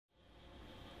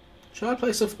Should I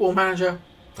play some Football Manager?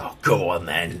 Oh, go on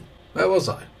then. Where was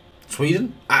I?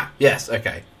 Sweden? Ah, yes,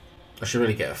 okay. I should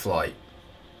really get a flight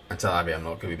and tell Abby I'm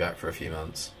not going to be back for a few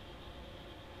months.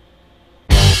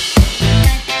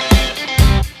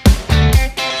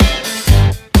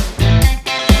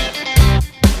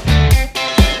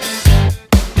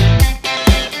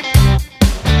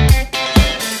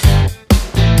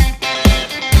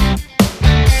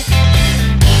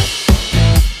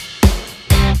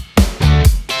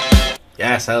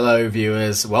 Yes, hello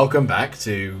viewers, welcome back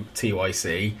to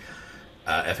TYC,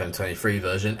 FM23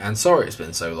 version, and sorry it's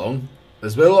been so long.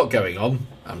 There's been a lot going on.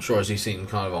 I'm sure as you've seen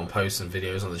kind of on posts and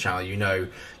videos on the channel, you know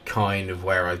kind of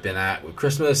where I've been at with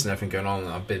Christmas and everything going on,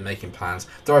 and I've been making plans.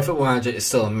 Though Football Manager is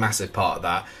still a massive part of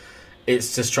that.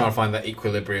 It's just trying to find that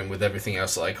equilibrium with everything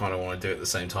else that I kind of want to do at the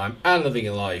same time, and living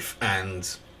a life, and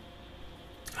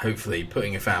hopefully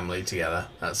putting a family together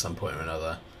at some point or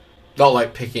another. Not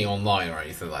like picking online or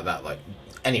anything like that.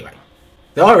 Anyway,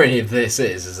 the irony of this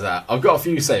is that I've got a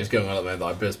few saves going on at the moment that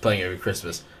I've been playing over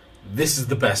Christmas. This is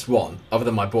the best one, other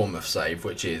than my Bournemouth save,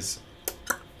 which is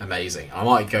amazing. I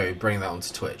might go bring that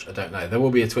onto Twitch. I don't know. There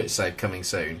will be a Twitch save coming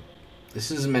soon.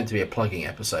 This isn't meant to be a plugging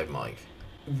episode, Mike.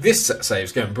 This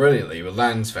save's going brilliantly with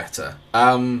Landvetter.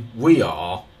 We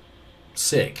are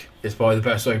sick. It's probably the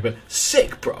best way, but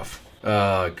sick, bruv.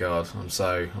 Oh god, I'm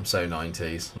so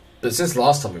 90s. But since the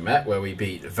last time we met, where we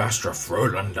beat Västra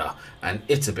Frölunda and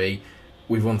Itaby,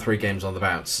 we've won 3 games on the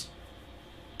bounce.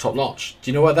 Top notch.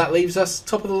 Do you know where that leaves us?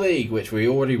 Top of the league, which we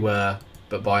already were,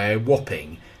 but by a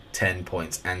whopping 10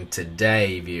 points. And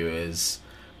today, viewers,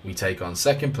 we take on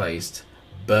second placed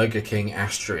Burger King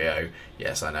Astrio.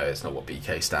 Yes, I know it's not what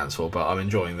BK stands for, but I'm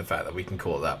enjoying the fact that we can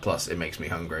call it that. Plus, it makes me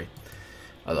hungry.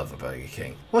 I love the Burger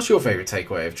King. What's your favourite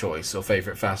takeaway of choice or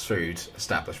favourite fast food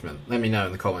establishment? Let me know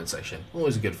in the comment section.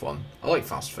 Always a good one. I like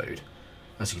fast food,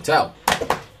 as you can tell.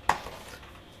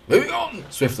 Moving on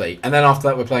swiftly. And then after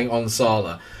that we're playing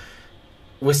Onsala.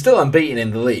 We're still unbeaten in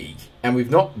the league, and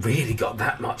we've not really got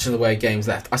that much in the way of games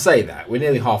left. I say that. We're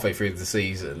nearly halfway through the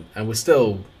season, and we're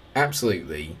still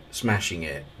absolutely smashing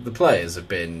it. The players have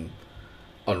been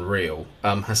unreal.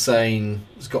 Hussein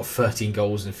has got 13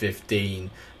 goals in 15.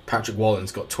 Patrick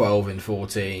Wallen's got 12 in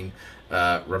 14.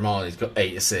 Romani's got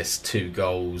 8 assists, 2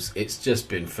 goals. It's just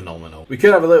been phenomenal. We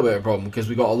could have a little bit of a problem because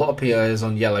we've got a lot of players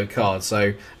on yellow cards.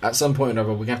 So at some point or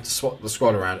another, we're going to have to swap the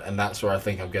squad around. And that's where I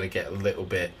think I'm going to get a little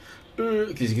bit...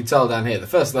 Because you can tell down here, the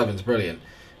first 11's brilliant.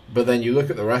 But then you look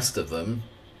at the rest of them,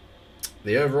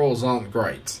 the overalls aren't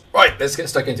great. Right, let's get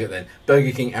stuck into it then.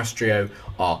 Burger King Astrio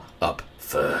are up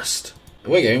first.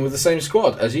 We're going with the same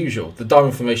squad, as usual. The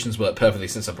diamond formations work perfectly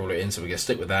since I brought it in, so we're going to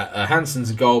stick with that.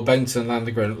 Hansen's a goal, Bengtsson,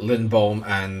 Landegren, Lindholm,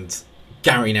 and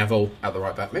Gary Neville at the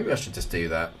right back. Maybe I should just do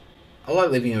that. I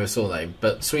like leaving him a surname,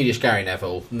 but Swedish Gary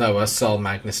Neville, Noah, Saul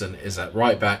Magnusson is at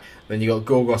right back. Then you got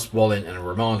Gorgos, Wallin, and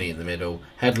Romani in the middle.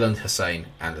 Hedlund, Hussein,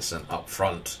 Anderson up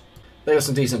front. They got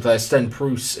some decent players. Sten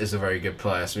Proos is a very good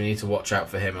player, so we need to watch out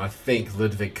for him. And I think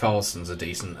Ludwig Carlsson's a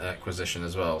decent acquisition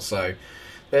as well. So...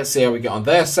 let's see how we get on.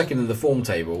 They're second in the form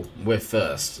table. We're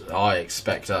first. I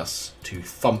expect us to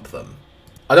thump them.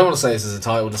 I don't want to say this is a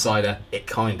title decider. It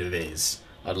kind of is,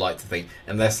 I'd like to think.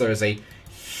 Unless there is a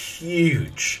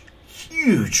huge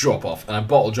drop-off and a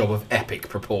bottle job of epic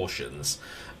proportions.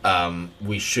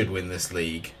 We should win this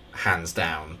league, hands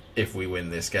down, if we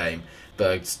win this game.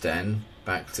 Bergsten,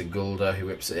 back to Gulda, who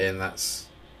whips it in. That's...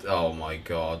 oh my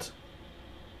god.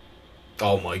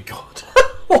 Oh my god.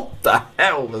 What the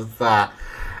hell was that?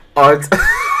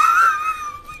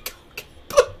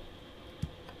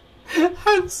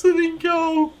 Hansen in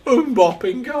goal, Mbop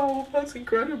in goal. That's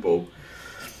incredible.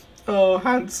 Oh,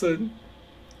 Hansen.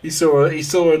 He saw a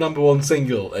 #1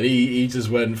 single and he just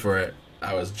went for it.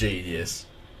 That was genius.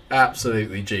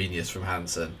 Absolutely genius from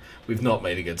Hansen. We've not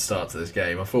made a good start to this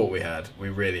game. I thought we had. We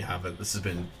really haven't. This has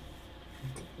been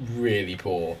really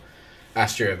poor.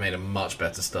 Astro have made a much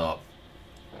better start.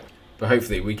 But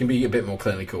hopefully we can be a bit more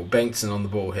clinical. Bengtsson on the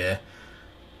ball here.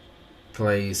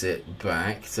 Plays it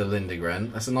back to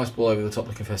Lindegren. That's a nice ball over the top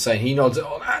looking for Hussein. He nods it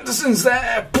on. Anderson's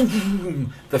there!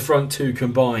 Boom! The front two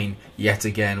combine yet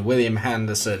again. William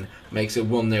Henderson makes it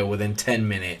 1-0 within 10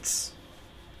 minutes.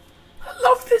 I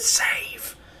love this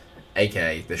save!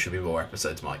 AKA, there should be more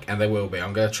episodes, Mike. And there will be.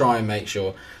 I'm going to try and make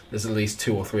sure there's at least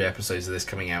 2 or 3 episodes of this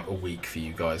coming out a week for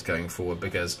you guys going forward,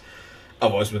 because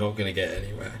otherwise we're not going to get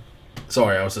anywhere.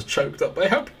 Sorry, I was just choked up by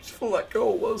how beautiful that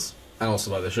goal was. And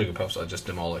also by the sugar puffs I just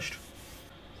demolished.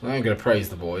 So I'm going to praise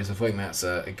the boys. I think that's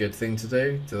a good thing to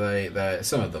do.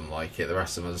 Some of them like it. The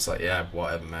rest of them are just like, yeah,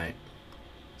 whatever, mate.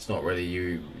 It's not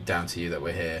really down to you that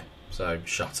we're here. So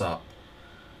shut up.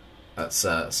 That's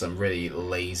some really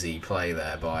lazy play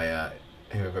there by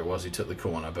whoever it was who took the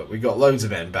corner. But we got loads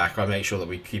of men back. I make sure that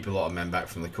we keep a lot of men back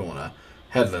from the corner.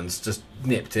 Headland's just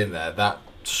nipped in there. That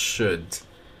should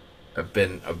have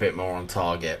been a bit more on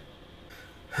target.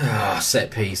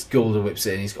 Set piece. Goulder whips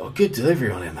it in. He's got a good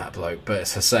delivery on him, that bloke. But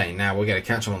it's Hussein. Now we're going to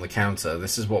catch him on the counter.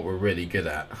 This is what we're really good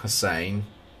at. Hussein.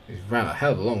 He ran a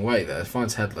hell of a long way there.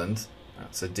 Finds Headland.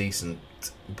 That's a decent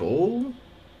ball.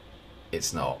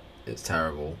 It's not. It's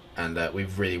terrible. And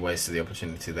we've really wasted the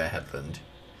opportunity there, Headland.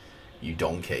 You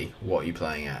donkey. What are you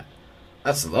playing at?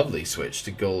 That's a lovely switch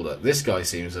to Goulder. This guy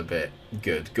seems a bit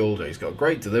good. Goulder, he's got a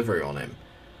great delivery on him.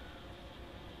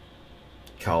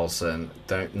 Carlson,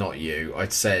 not you.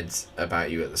 I'd said about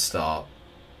you at the start.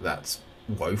 That's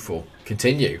woeful.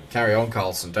 Continue. Carry on,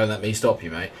 Carlson. Don't let me stop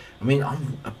you, mate. I mean,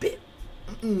 I'm a bit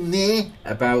meh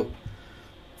about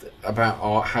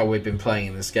how we've been playing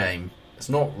in this game. It's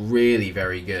not really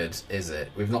very good, is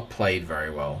it? We've not played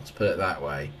very well. Let's put it that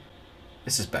way.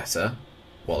 This is better.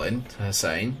 Wallin to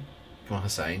Hussein. Come on,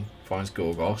 Hussein. Finds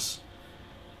Gorgos.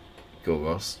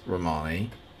 Romani.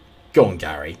 Go on,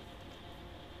 Gary.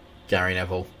 Gary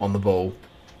Neville on the ball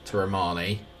to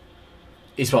Romani.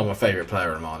 He's one of my favourite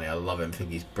player, Romani. I love him. I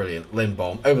think he's brilliant.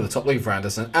 Lindbaum over the top, looking for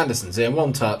Anderson. Anderson's in.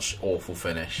 One touch. Awful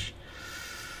finish.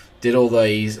 Did all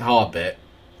the hard bit,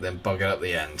 then buggered up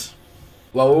the end.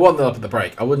 Well, we're 1-0 up at the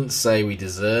break. I wouldn't say we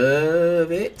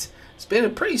deserve it. It's been a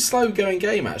pretty slow-going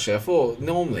game, actually. I thought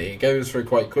normally it goes through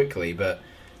quite quickly, but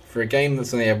for a game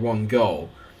that's only had one goal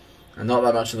and not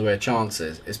that much in the way of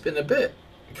chances, it's been a bit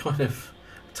kind of,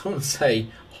 I don't want to say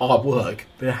hard work,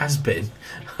 but it has been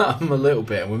a little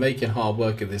bit, and we're making hard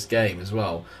work of this game as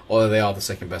well, although they are the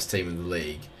second best team in the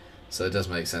league, so it does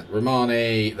make sense.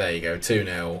 Romani, there you go, 2-0,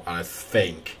 and I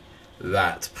think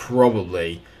that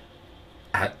probably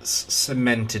has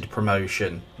cemented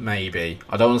promotion, maybe.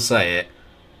 I don't want to say it,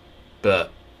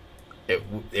 but it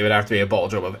would have to be a bottle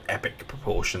job of epic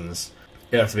proportions.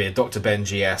 It would have to be a Dr.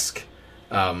 Benji-esque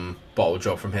bottle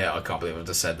job from here. I can't believe I've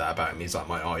just said that about him. He's like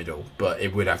my idol. But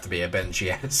it would have to be a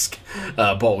Benji-esque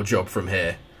bottle job from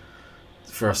here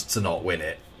for us to not win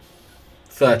it.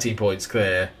 13 points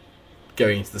clear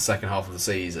going into the second half of the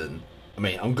season. I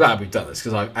mean, I'm glad we've done this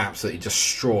because I've absolutely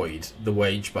destroyed the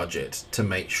wage budget to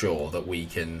make sure that we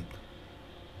can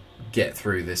get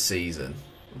through this season.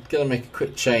 I'm going to make a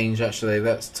quick change, actually.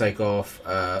 Let's take off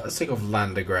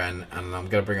Landegren, and I'm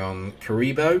going to bring on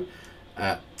Karibo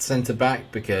at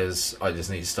centre-back because I just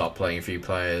need to start playing a few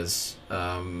players.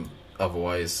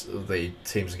 Otherwise, the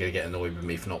teams are going to get annoyed with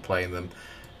me for not playing them.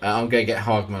 I'm going to get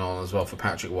Hagman on as well for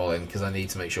Patrick Wallin because I need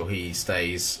to make sure he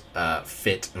stays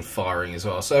fit and firing as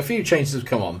well. So a few changes have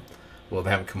come on. Well, they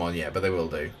haven't come on yet, but they will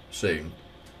do soon.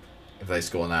 If they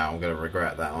score now, I'm going to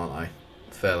regret that, aren't I?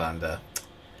 Fairlander.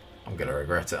 I'm going to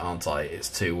regret it, aren't I? It's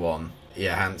 2-1.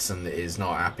 Yeah, Hansen is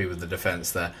not happy with the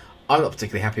defence there. I'm not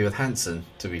particularly happy with Hansen,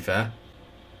 to be fair.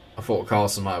 I thought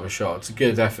Carlson might have a shot. It's a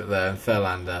good effort there. And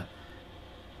Fairlander,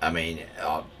 I mean,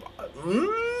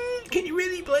 can you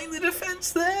really blame the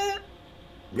defence there?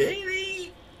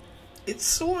 Really? It's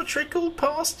sort of trickled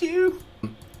past you?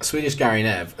 Swedish Gary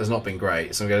Nev has not been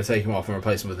great, so I'm going to take him off and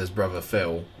replace him with his brother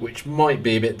Phil, which might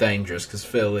be a bit dangerous because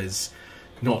Phil is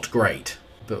not great.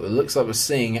 But it looks like we're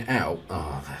seeing it out.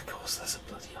 Oh, of course, there's a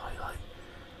bloody highlight.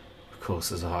 Of course,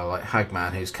 there's a highlight.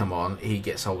 Hagman, who's come on, he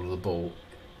gets hold of the ball.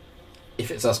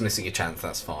 If it's us missing a chance,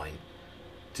 that's fine.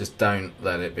 Just don't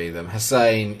let it be them.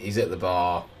 Hussein, he's at the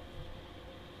bar.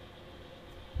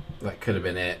 That could have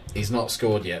been it. He's not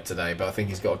scored yet today, but I think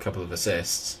he's got a couple of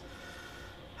assists.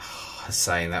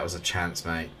 Hussein, that was a chance,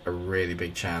 mate. A really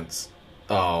big chance.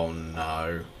 Oh,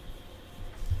 no.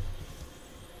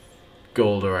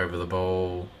 Goulder over the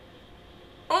ball.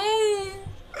 Oh,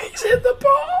 he's hit the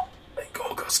bar. And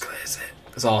Gorgos clears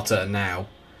it. It's our turn now.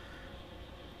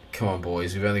 Come on,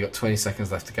 boys. We've only got 20 seconds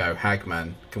left to go.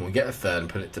 Hagman, can we get a third and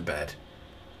put it to bed?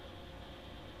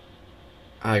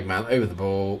 Hagman over the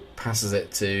ball. Passes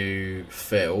it to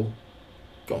Phil.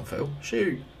 Go on, Phil.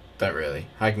 Shoot. Don't really.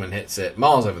 Hagman hits it.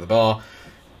 Miles over the bar.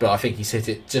 But I think he's hit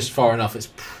it just far enough.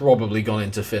 It's probably gone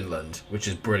into Finland, which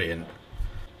is brilliant.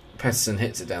 Pettersson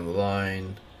hits it down the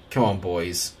line. Come on,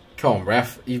 boys. Come on,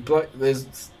 ref.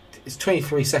 It's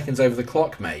 23 seconds over the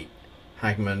clock, mate.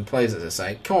 Hagman plays it to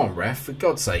say, come on, ref, for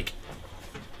God's sake.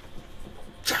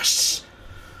 Yes!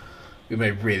 We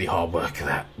made really hard work of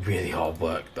that. Really hard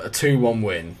work. But a 2-1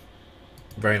 win.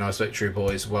 Very nice victory,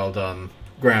 boys. Well done.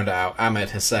 Ground out. Ahmed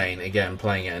Hussein, again,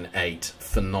 playing at an 8.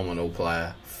 Phenomenal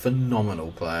player.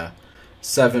 Phenomenal player.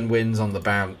 7 wins on the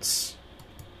bounce.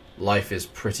 Life is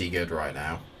pretty good right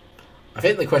now. I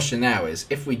think the question now is,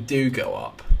 if we do go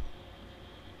up,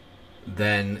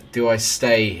 then do I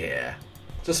stay here?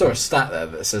 Just saw a stat there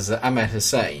that says that Ahmed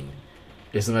Hussein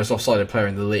is the most offsided player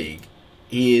in the league.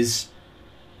 He is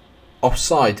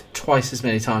offside twice as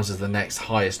many times as the next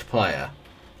highest player.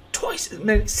 Twice as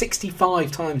many,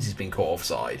 65 times he's been caught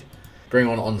offside. Bring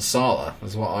on Salah,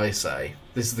 is what I say.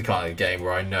 This is the kind of game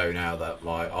where I know now that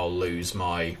I'll lose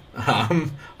the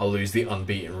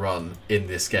unbeaten run in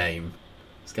this game.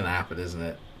 It's going to happen, isn't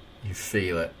it? You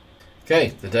feel it. Okay,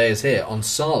 the day is here. On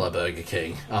Salah, Burger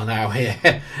King are now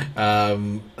here.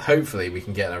 Hopefully we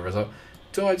can get a result.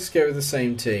 Do I just go with the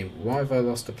same team? Why have I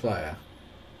lost a player?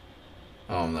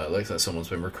 Oh no, it looks like someone's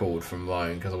been recalled from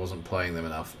loan because I wasn't playing them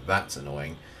enough. That's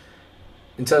annoying.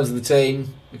 In terms of the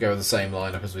team, we go with the same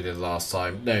lineup as we did last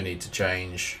time. No need to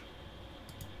change.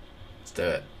 Let's do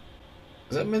it.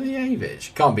 Is that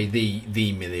Miljojevic? Can't be the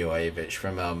Miljojevic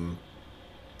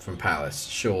from Palace.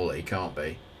 Surely can't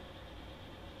be.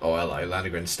 Oh hello,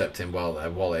 Landgren stepped in well there.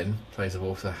 Wallin plays the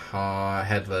ball to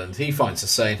Headland. He finds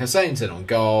Hussein. Hussein's in on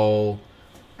goal.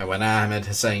 And when Ahmed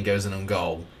Hussein goes in on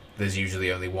goal, there's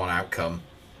usually only one outcome.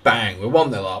 Bang! We're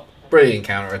 1-0 up. Brilliant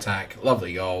counter-attack.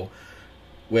 Lovely goal.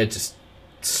 We're just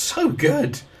so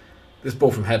good. This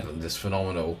ball from Headland is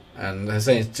phenomenal. And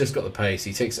Hussein's just got the pace.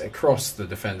 He takes it across the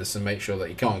defenders to make sure that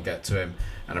he can't get to him.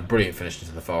 And a brilliant finish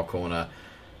into the far corner.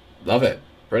 Love it.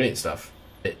 Brilliant stuff.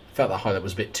 It felt that highlight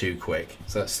was a bit too quick.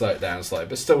 So let's slow it down slightly.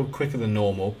 But still quicker than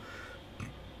normal.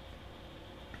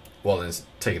 Wallen's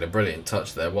taking a brilliant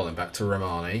touch there. Wallen back to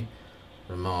Romani.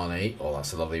 Romani. Oh,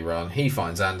 that's a lovely run. He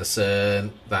finds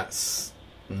Anderson. That's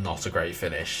not a great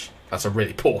finish. That's a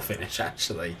really poor finish,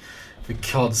 actually. For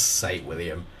God's sake,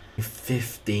 William.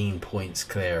 15 points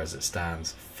clear as it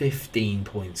stands. 15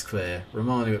 points clear.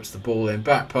 Romani whips the ball in.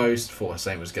 Back post. Thought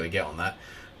Hussein was going to get on that.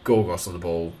 Gorgos on the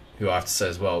ball, who I have to say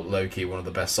as well, low-key, one of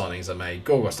the best signings I made.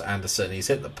 Gorgos to Anderson. He's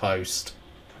hit the post.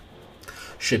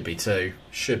 Should be two.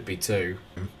 Should be two.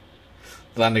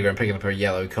 Landgren picking up a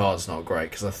yellow card is not great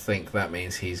because I think that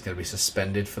means he's going to be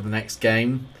suspended for the next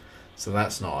game. So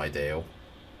that's not ideal.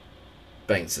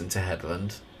 Bateson to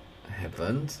Headland.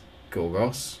 Headland.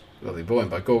 Gorgos. Lovely ball in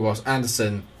by Gorgos.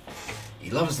 Anderson. He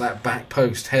loves that back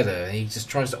post header. He just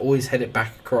tries to always head it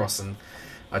back across. And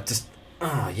I just...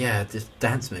 Oh, yeah. Just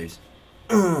dance moves.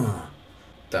 Don't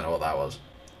know what that was.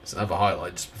 It's another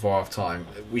highlight just before half time.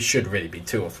 We should really be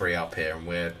 2 or 3 up here. And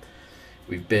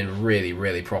we've been really,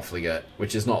 really profligate,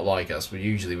 which is not like us.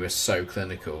 We're so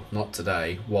clinical. Not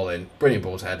today. Wallin, brilliant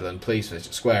ball to Headland. Please finish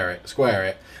it. Square it. Square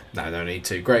it. No need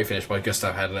to. Great finish by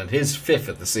Gustav Headland. His 5th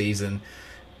of the season.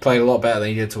 Played a lot better than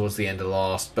he did towards the end of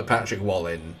last. But Patrick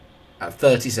Wallin, at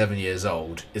 37 years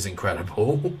old, is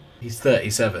incredible. He's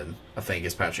 37, I think,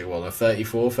 is Patrick Wallin.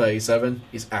 34, 37.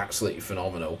 He's absolutely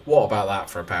phenomenal. What about that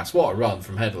for a pass? What a run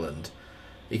from Headland.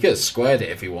 He could have squared it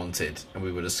if he wanted, and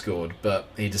we would have scored, but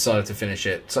he decided to finish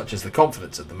it. Such is the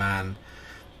confidence of the man.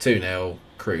 2-0,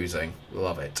 cruising.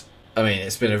 Love it. I mean,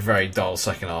 it's been a very dull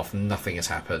second half. Nothing has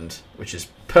happened, which is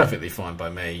perfectly fine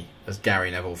by me, as Gary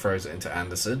Neville throws it into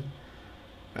Anderson.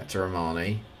 Back to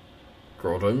Romani.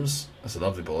 Grodums. That's a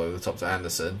lovely ball over the top to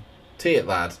Anderson. Tee it,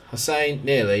 lad. Hussein,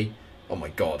 nearly. Oh my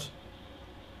god.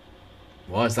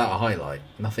 Why is that a highlight?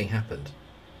 Nothing happened.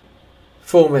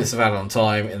 4 minutes of add-on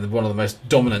time in one of the most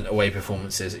dominant away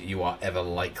performances you are ever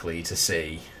likely to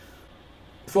see.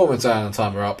 4 minutes of add-on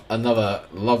time are up. Another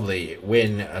lovely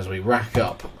win as we rack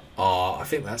up our... I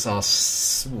think that's our...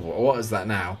 What is that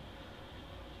now?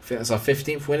 I think that's our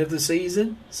 15th win of the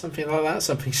season. Something like that.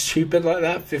 Something stupid like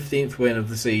that. 15th win of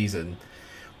the season.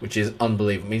 Which is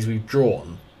unbelievable. It means we've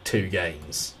drawn 2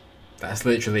 games. That's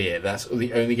literally it. That's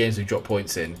the only games we've dropped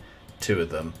points in. 2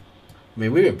 of them. I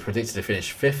mean, we were predicted to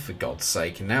finish 5th for God's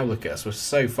sake, and now look at us. We're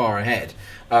so far ahead.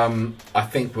 I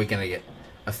think we're going to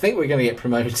get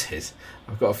promoted.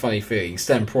 I've got a funny feeling.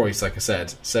 Sten Preuss, like I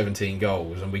said, 17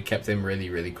 goals, and we kept him really,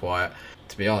 really quiet.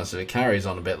 To be honest, if it carries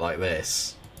on a bit like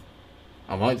this,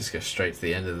 I might just go straight to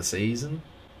the end of the season.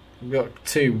 We've got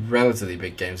 2 relatively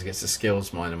big games against the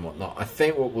Skills Mine and whatnot. I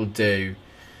think what we'll do...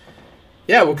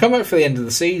 Yeah, we'll come back for the end of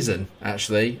the season,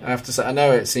 actually. I have to say, I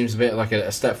know it seems a bit like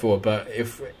a step forward, but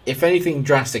if anything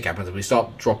drastic happens and we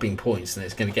start dropping points and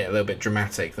it's going to get a little bit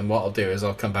dramatic, then what I'll do is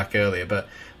I'll come back earlier. But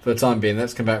for the time being,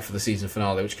 let's come back for the season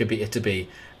finale, which could be Itaby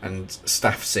and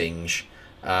Staffsinge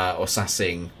or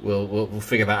Sassing. We'll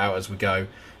figure that out as we go.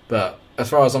 But as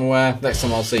far as I'm aware, next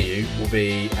time I'll see you will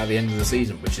be at the end of the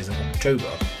season, which is in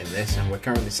October in this, and we're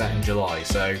currently sat in July.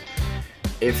 So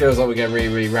it feels like we're going to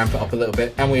really ramp it up a little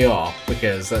bit, and we are,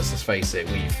 because let's just face it,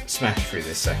 we've smashed through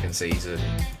this second season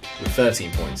with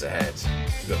 13 points ahead.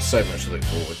 We've got so much to look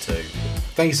forward to.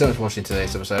 Thank you so much for watching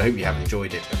today's episode. I hope you have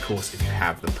enjoyed it. Of course, if you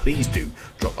have, then please do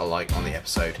drop a like on the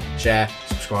episode, share,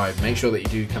 subscribe, make sure that you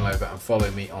do come over and follow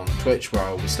me on Twitch, where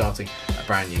I will be starting a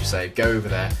brand new save. Go over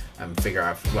there and figure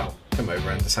out, well, come over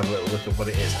and just have a little look at what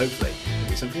it is. Hopefully it'll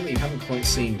be something that you haven't quite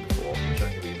seen before, which I'm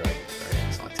going to be very, very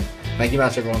excited. Thank you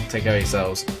much, everyone. Take care of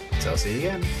yourselves. Until I'll see you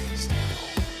again.